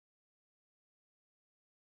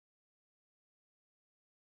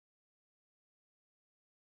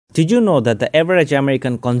Did you know that the average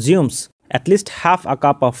American consumes at least half a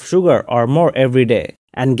cup of sugar or more every day?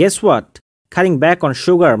 And guess what? Cutting back on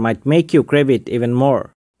sugar might make you crave it even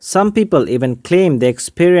more. Some people even claim they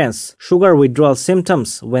experience sugar withdrawal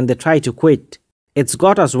symptoms when they try to quit. It's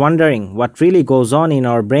got us wondering what really goes on in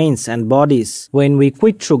our brains and bodies when we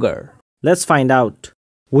quit sugar. Let's find out.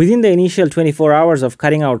 Within the initial 24 hours of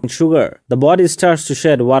cutting out sugar, the body starts to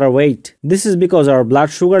shed water weight. This is because our blood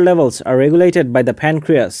sugar levels are regulated by the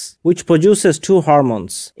pancreas, which produces two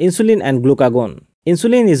hormones, insulin and glucagon.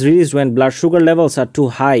 Insulin is released when blood sugar levels are too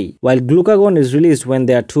high, while glucagon is released when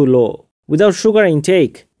they are too low. Without sugar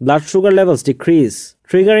intake, blood sugar levels decrease,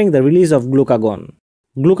 triggering the release of glucagon.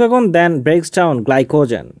 Glucagon then breaks down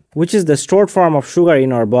glycogen, which is the stored form of sugar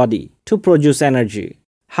in our body, to produce energy.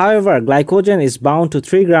 However, glycogen is bound to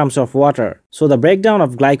 3 grams of water, so the breakdown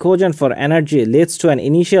of glycogen for energy leads to an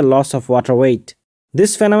initial loss of water weight.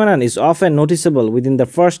 This phenomenon is often noticeable within the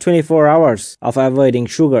first 24 hours of avoiding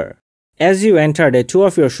sugar. As you enter day 2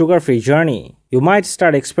 of your sugar-free journey, you might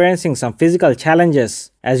start experiencing some physical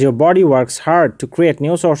challenges as your body works hard to create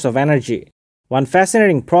new source of energy. One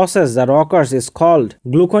fascinating process that occurs is called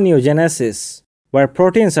gluconeogenesis, where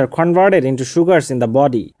proteins are converted into sugars in the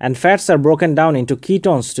body and fats are broken down into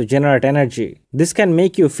ketones to generate energy. This can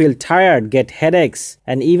make you feel tired, get headaches,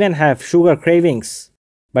 and even have sugar cravings.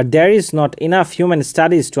 But there is not enough human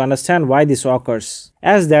studies to understand why this occurs,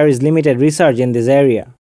 as there is limited research in this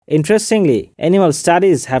area. Interestingly, animal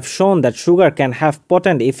studies have shown that sugar can have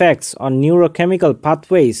potent effects on neurochemical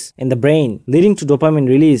pathways in the brain, leading to dopamine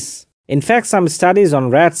release. In fact, some studies on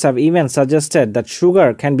rats have even suggested that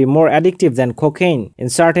sugar can be more addictive than cocaine in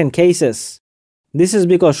certain cases. This is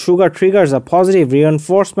because sugar triggers a positive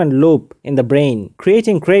reinforcement loop in the brain,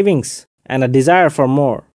 creating cravings and a desire for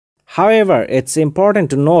more. However, it's important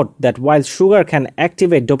to note that while sugar can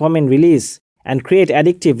activate dopamine release and create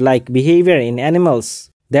addictive-like behavior in animals,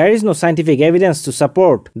 there is no scientific evidence to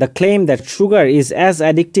support the claim that sugar is as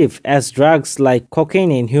addictive as drugs like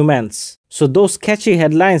cocaine in humans. So those catchy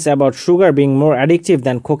headlines about sugar being more addictive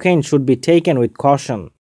than cocaine should be taken with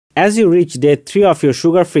caution. As you reach day 3 of your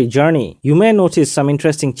sugar-free journey, you may notice some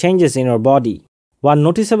interesting changes in your body. One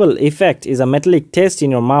noticeable effect is a metallic taste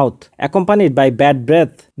in your mouth, accompanied by bad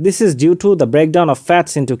breath. This is due to the breakdown of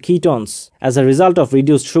fats into ketones as a result of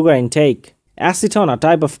reduced sugar intake. Acetone, a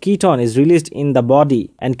type of ketone, is released in the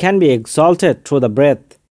body and can be exhaled through the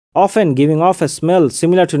breath, often giving off a smell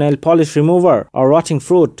similar to nail polish remover or rotting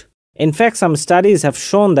fruit. In fact, some studies have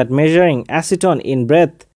shown that measuring acetone in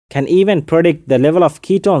breath can even predict the level of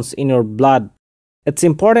ketones in your blood. It's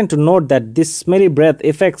important to note that these smelly breath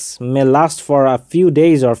effects may last for a few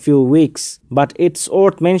days or few weeks, but it's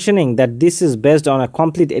worth mentioning that this is based on a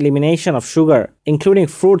complete elimination of sugar, including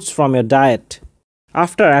fruits from your diet.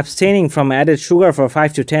 After abstaining from added sugar for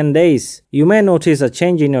 5 to 10 days, you may notice a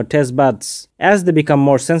change in your taste buds as they become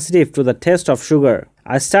more sensitive to the taste of sugar.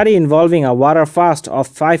 A study involving a water fast of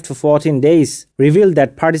 5 to 14 days revealed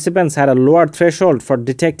that participants had a lower threshold for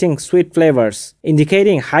detecting sweet flavors,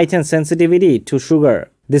 indicating heightened sensitivity to sugar.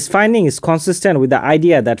 This finding is consistent with the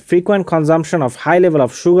idea that frequent consumption of high level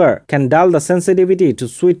of sugar can dull the sensitivity to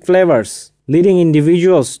sweet flavors, leading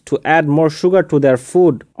individuals to add more sugar to their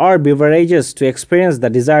food or beverages to experience the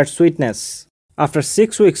desired sweetness. After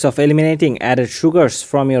 6 weeks of eliminating added sugars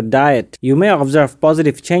from your diet, you may observe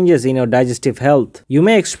positive changes in your digestive health. You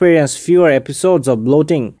may experience fewer episodes of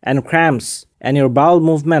bloating and cramps, and your bowel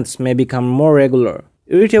movements may become more regular.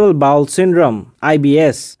 Irritable bowel syndrome,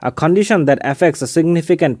 IBS, a condition that affects a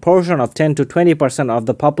significant portion of 10 to 20% of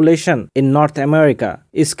the population in North America,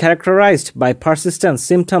 is characterized by persistent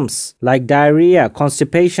symptoms like diarrhea,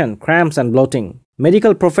 constipation, cramps, and bloating.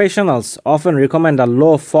 Medical professionals often recommend a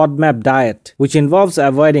low FODMAP diet, which involves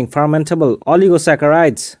avoiding fermentable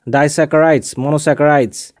oligosaccharides, disaccharides,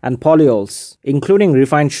 monosaccharides, and polyols, including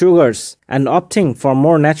refined sugars, and opting for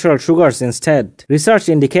more natural sugars instead. Research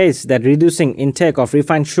indicates that reducing intake of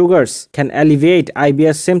refined sugars can alleviate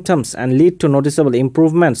IBS symptoms and lead to noticeable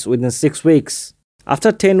improvements within 6 weeks.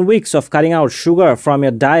 After 10 weeks of cutting out sugar from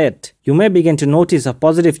your diet, you may begin to notice a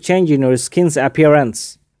positive change in your skin's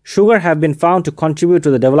appearance. Sugar have been found to contribute to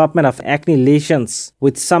the development of acne lesions,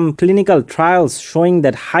 with some clinical trials showing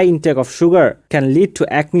that high intake of sugar can lead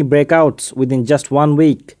to acne breakouts within just 1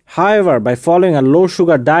 week. However, by following a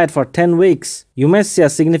low-sugar diet for 10 weeks, you may see a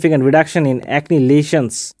significant reduction in acne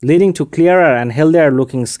lesions, leading to clearer and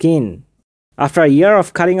healthier-looking skin. After a year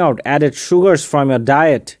of cutting out added sugars from your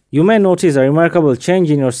diet, you may notice a remarkable change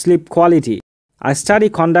in your sleep quality. A study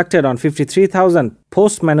conducted on 53,000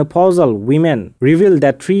 postmenopausal women revealed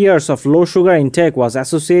that 3 years of low sugar intake was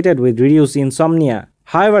associated with reduced insomnia.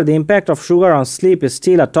 However, the impact of sugar on sleep is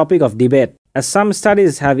still a topic of debate, as some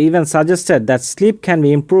studies have even suggested that sleep can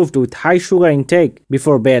be improved with high sugar intake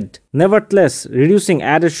before bed. Nevertheless, reducing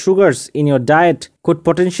added sugars in your diet could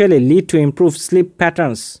potentially lead to improved sleep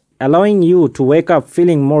patterns, allowing you to wake up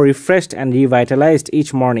feeling more refreshed and revitalized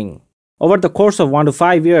each morning. Over the course of 1 to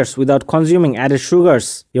 5 years without consuming added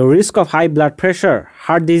sugars, your risk of high blood pressure,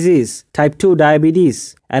 heart disease, type 2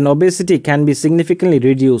 diabetes, and obesity can be significantly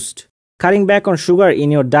reduced. Cutting back on sugar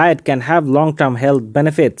in your diet can have long-term health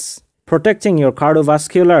benefits, protecting your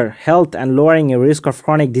cardiovascular health and lowering your risk of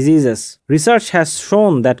chronic diseases. Research has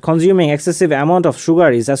shown that consuming excessive amount of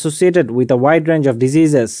sugar is associated with a wide range of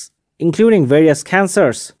diseases, including various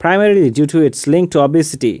cancers, primarily due to its link to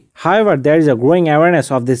obesity. However, there is a growing awareness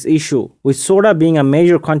of this issue, with soda being a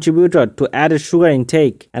major contributor to added sugar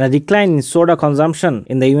intake and a decline in soda consumption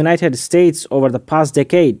in the United States over the past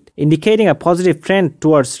decade, indicating a positive trend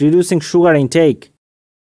towards reducing sugar intake.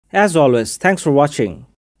 As always, thanks for watching.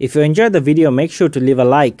 If you enjoyed the video, make sure to leave a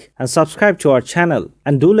like and subscribe to our channel,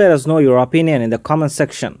 and do let us know your opinion in the comment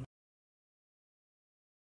section.